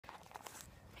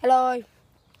Hello,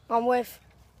 I'm with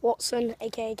Watson,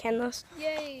 aka Kenless.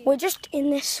 Yay! We're just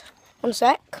in this,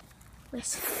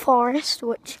 this forest,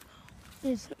 which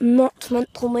is not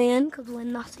meant to be in because we're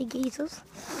nutty geezers.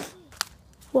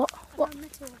 What?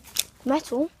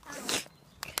 Metal?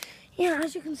 Yeah,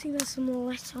 as you can see, there's some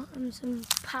more letter and some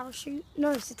parachute. No,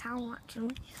 it's a towel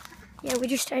actually. Yeah, we're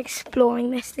just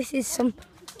exploring this. This is some.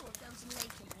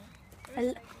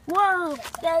 Whoa!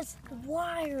 There's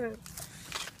wire.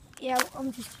 Yeah,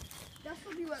 I'm just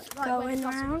going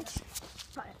around.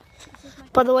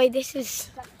 By the way, this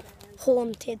is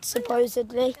haunted,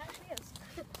 supposedly.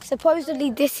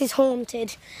 Supposedly this is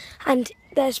haunted, and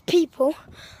there's people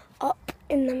up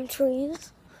in them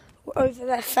trees, over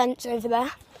their fence over there,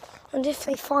 and if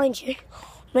they find you,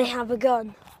 they have a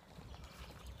gun.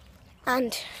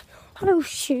 And, oh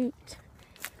shoot.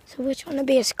 So we're trying to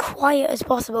be as quiet as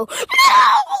possible.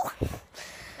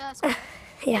 No!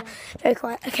 Yeah, very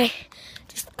quiet. Okay,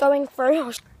 just going through.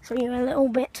 I'll show you a little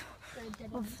bit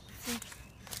of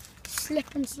the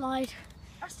slip and slide.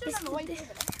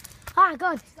 Ah,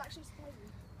 God.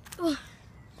 Oh,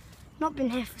 not been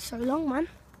here for so long, man.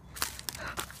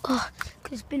 Oh,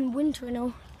 because it's been winter and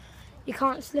all. You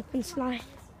can't slip and slide.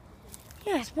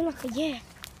 Yeah, it's been like a year.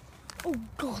 Oh,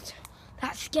 God.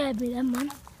 That scared me then,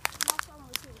 man.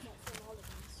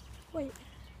 Wait.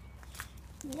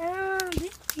 Yeah.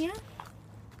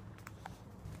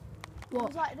 What? It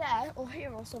was like there, or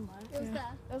here, or somewhere. It was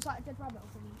there. It was like a dead rabbit or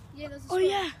something. Yeah, there's a Oh,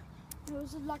 yeah. It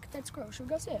was like a dead squirrel. Should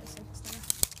we go see it?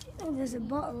 Oh, there's a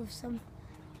bottle of some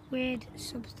weird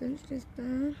substance just there.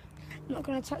 I'm not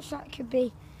going to touch that. It could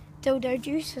be dildo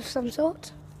juice of some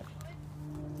sort.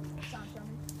 Sounds yummy.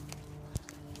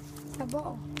 It's that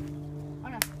bottle. Oh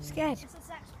no. Scared. It's a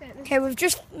sex pit. Okay,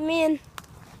 me and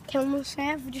Cameron will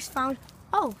say we've just found.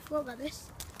 Oh, forgot about this.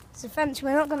 It's a fence.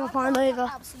 We're not going to climb over.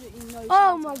 Absolutely no.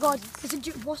 Oh my God! There's a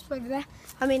wasp over there.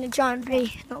 I mean a giant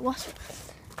bee, not wasp.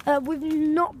 We've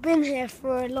not been here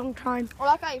for a long time. Well,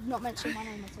 like I've not mentioned my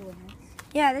name at all.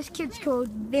 Yeah, this kid's called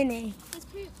Vinny. There's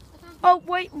poop. Oh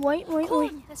wait.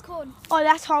 Corn. There's corn. Oh,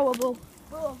 that's horrible.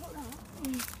 Oh,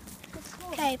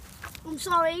 Okay, I'm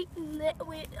sorry.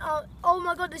 Oh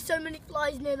my God, there's so many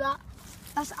flies near that.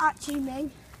 That's actually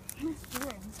me.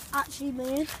 Actually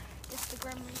me. It's the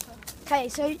Grim Reaper. Okay,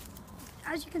 so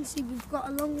as you can see, we've got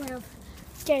a long way of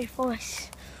scary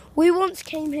forest. We once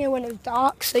came here when it was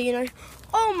dark, so you know.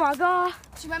 Oh my God!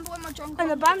 Do you remember when my John?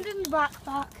 An abandoned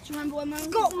backpack. Do you remember when my? It's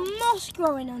got moss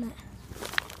growing on it.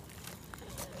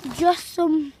 Just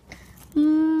some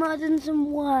mud and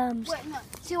some worms. Wait, no.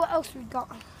 See what else we've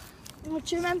got. Do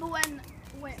you remember when?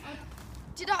 Wait,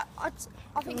 I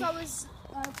think I was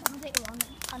putting my data on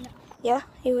and. Yeah,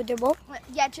 you would do what?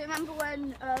 Yeah, do you remember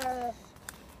when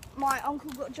my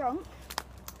uncle got drunk?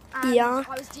 And Yeah.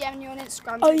 I was DMing you on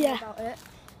Instagram about it.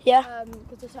 Yeah.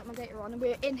 Because I set my data on and we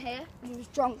were in here and he was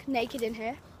drunk, naked in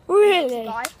here. Really?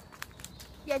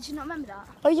 Yeah, do you not remember that?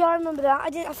 Oh yeah, I remember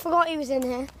that. I forgot he was in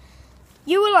here.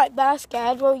 You were like bear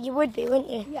scared. Well, you would be,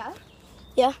 wouldn't you? Yeah.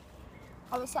 Yeah.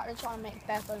 I was sat there trying to make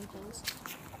bear phone calls.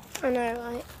 I know,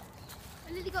 right?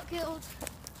 And Lily got killed.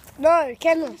 No,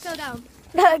 Ken. Fell down.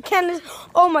 Ken is.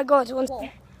 Oh my God! What?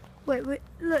 Wait!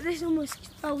 Look, this almost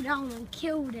fell down and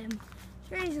killed him.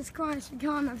 Jesus Christ! We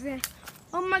can't have this.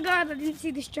 Oh my God! I didn't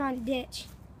see this giant ditch.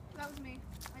 That was me.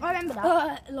 I remember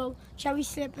that. Lol. Shall we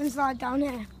slip and slide down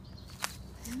here?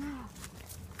 No.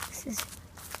 This is.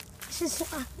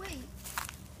 Wait,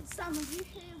 Sam, did you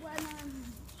hear when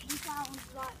you found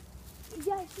like?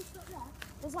 Yeah, it's just up there.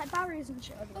 There's like barriers and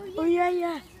shit over there. Oh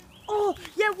yeah. Oh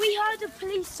yeah, we heard a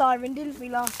police siren, didn't we,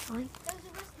 last time? There was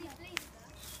a rusty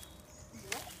police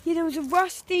there. Yeah, there was a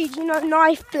rusty,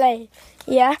 knife blade.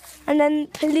 Yeah, and then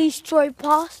police drove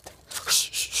past.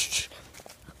 Shh.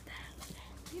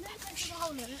 You know there's a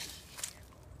hole in it?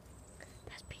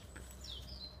 There's people.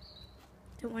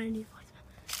 Don't want any voice.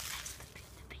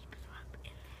 The people are up in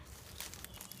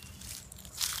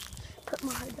there. Put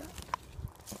my hood up.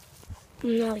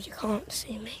 No, you can't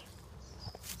see me.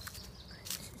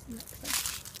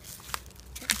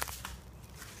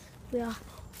 We are.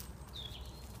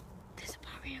 There's a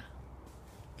barrier.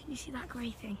 Can you see that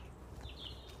grey thing?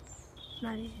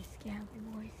 No, this is scary,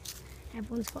 boys.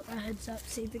 Everyone's got their hoods up.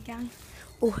 See the gang?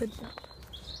 All hoods up.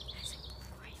 There's a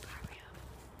grey barrier.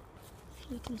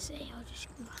 If you can see, I'll just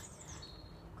go like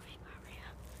grey barrier.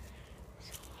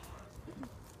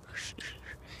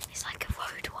 It's like a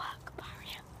roadwork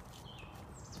barrier.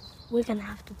 We're gonna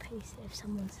have to pace it if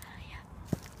someone's there.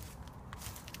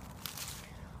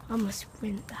 I must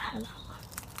sprint the hell out.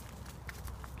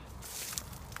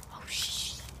 Oh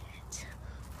shit.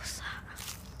 What's that?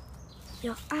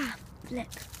 Flip.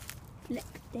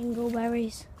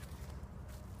 Dingleberries.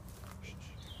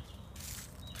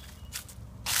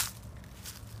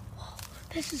 Oh,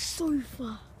 there's a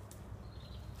sofa.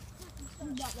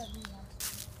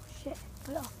 Shit,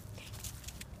 put it off.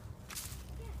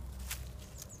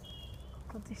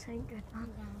 God, this ain't good, man.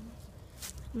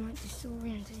 I'm like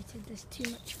disorientated. There's too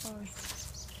much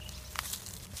forest.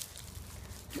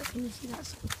 Look, can you see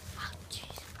that? Oh,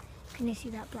 jeez. Can you see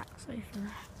that black sofa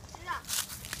there?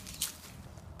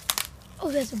 Oh,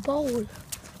 there's a bowl.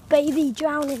 Baby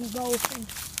drowning bowl thing.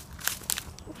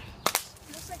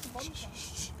 Looks like a bonfire.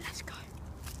 Let's go.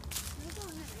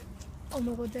 Oh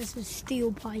my god, there's a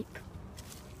steel pipe.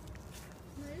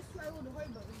 No, this is where all the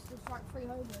hobos. There's like 3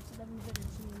 hobos to live in the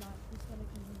village and like this where they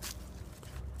can live.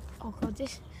 Oh god,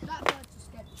 this. That bird just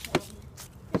scared the shit out of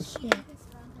me. Yeah.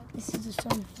 This is a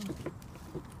sofa.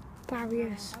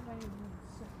 Barriers. I don't even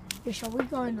sit. Yeah, shall we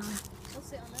go now? I'll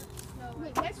sit on it. No,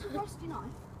 wait, where's the rusty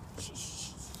knife?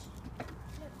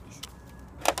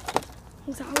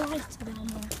 Is that a lighter down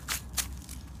there?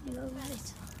 You got a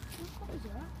lighter? What is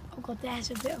that? Oh god, there's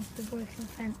a bit of the broken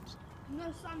fence.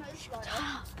 No, Sam, it's like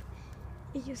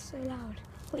It's just so loud.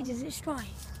 Wait, does it strike?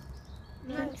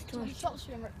 no, Don't it's strike. shots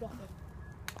being ripped off.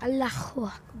 Allahu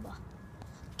Akbar.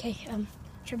 Okay,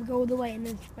 should we go all the way and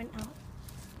then sprint out?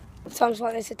 Sounds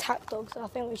like there's attack dogs, so I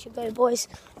think we should go, boys.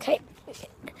 Okay,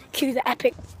 cue the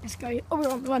epic. Let's go. Oh, we're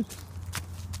on the run.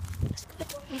 Let's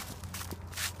go.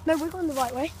 No, we're going the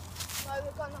right way. No,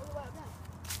 we're going all the way up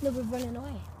there. No, we're running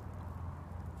away.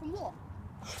 From what?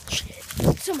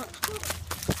 Something.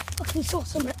 I can saw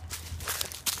something.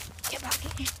 Get back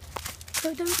in here.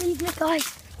 No, don't leave me, guys.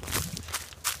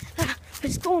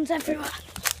 There's thorns everywhere.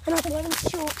 And I'm wearing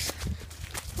shorts.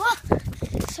 What?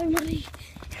 So muddy.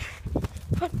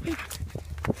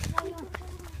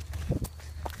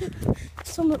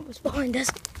 Someone was behind us.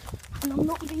 And I'm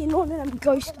not being one of them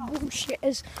ghost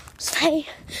bullshitters. Say,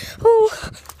 oh,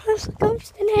 there's a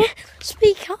ghost in here.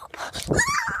 Speak up.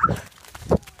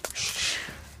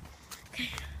 Okay.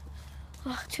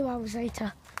 Oh, 2 hours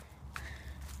later.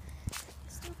 It's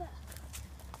still there.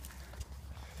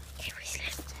 Okay, we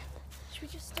slipped. Should we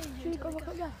just stay in here? Should we go look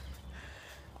up there?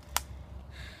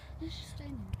 Let's just stay in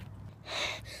here.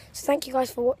 So thank you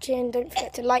guys for watching. Don't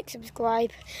forget to like,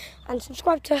 subscribe, and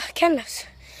subscribe to Kenless.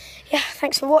 Yeah,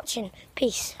 thanks for watching.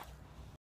 Peace.